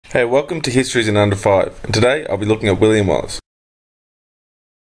Hey, welcome to Histories in Under 5, and today I'll be looking at William Wallace.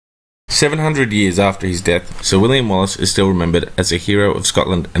 700 years after his death, Sir William Wallace is still remembered as a hero of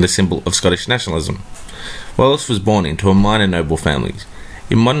Scotland and a symbol of Scottish nationalism. Wallace was born into a minor noble family.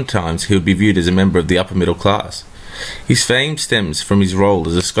 In modern times, he would be viewed as a member of the upper middle class. His fame stems from his role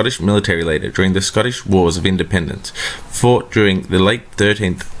as a Scottish military leader during the Scottish Wars of Independence, fought during the late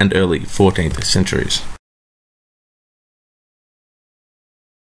 13th and early 14th centuries.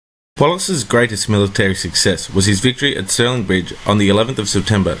 Wallace's greatest military success was his victory at Stirling Bridge on the 11th of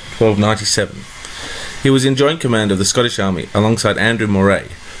September 1297. He was in joint command of the Scottish army alongside Andrew Moray,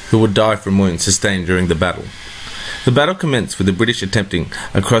 who would die from wounds sustained during the battle. The battle commenced with the British attempting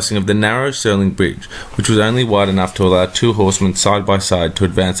a crossing of the narrow Stirling Bridge, which was only wide enough to allow two horsemen side by side to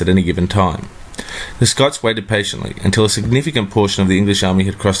advance at any given time. The Scots waited patiently until a significant portion of the English army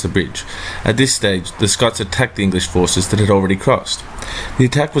had crossed the bridge. At this stage, the Scots attacked the English forces that had already crossed. The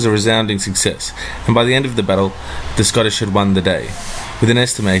attack was a resounding success, and by the end of the battle, the Scottish had won the day, with an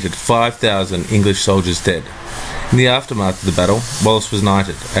estimated 5,000 English soldiers dead. In the aftermath of the battle, Wallace was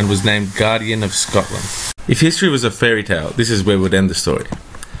knighted and was named Guardian of Scotland. If history was a fairy tale, this is where we would end the story.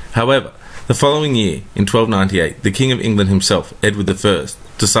 However, the following year, in 1298, the King of England himself, Edward I,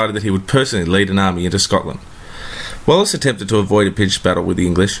 decided that he would personally lead an army into Scotland. Wallace attempted to avoid a pitched battle with the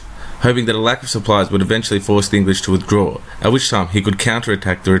English, hoping that a lack of supplies would eventually force the English to withdraw, at which time he could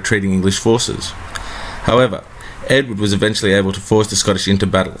counterattack the retreating English forces. However, Edward was eventually able to force the Scottish into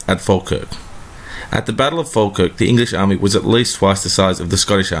battle at Falkirk. At the Battle of Falkirk, the English army was at least twice the size of the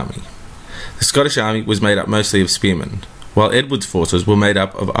Scottish army. The Scottish army was made up mostly of spearmen, while Edward's forces were made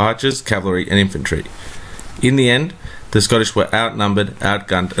up of archers, cavalry and infantry. In the end, the Scottish were outnumbered,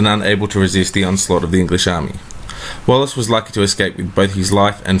 outgunned and unable to resist the onslaught of the English army. Wallace was lucky to escape with both his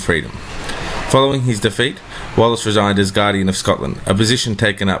life and freedom. Following his defeat, Wallace resigned as Guardian of Scotland, a position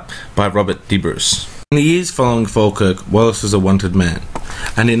taken up by Robert de Bruce. In the years following Falkirk, Wallace was a wanted man,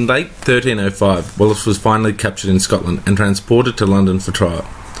 and in late 1305 Wallace was finally captured in Scotland and transported to London for trial.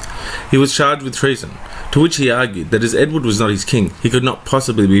 He was charged with treason, to which he argued that as Edward was not his king, he could not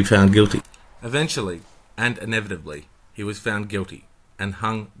possibly be found guilty. Eventually, and inevitably, he was found guilty, and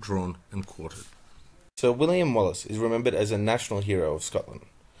hung, drawn and quartered. Sir William Wallace is remembered as a national hero of Scotland.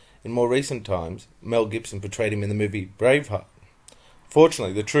 In more recent times, Mel Gibson portrayed him in the movie Braveheart.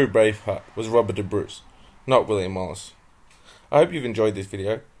 Fortunately, the true Braveheart was Robert de Bruce, not William Wallace. I hope you've enjoyed this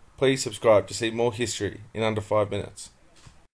video. Please subscribe to see more history in under 5 minutes.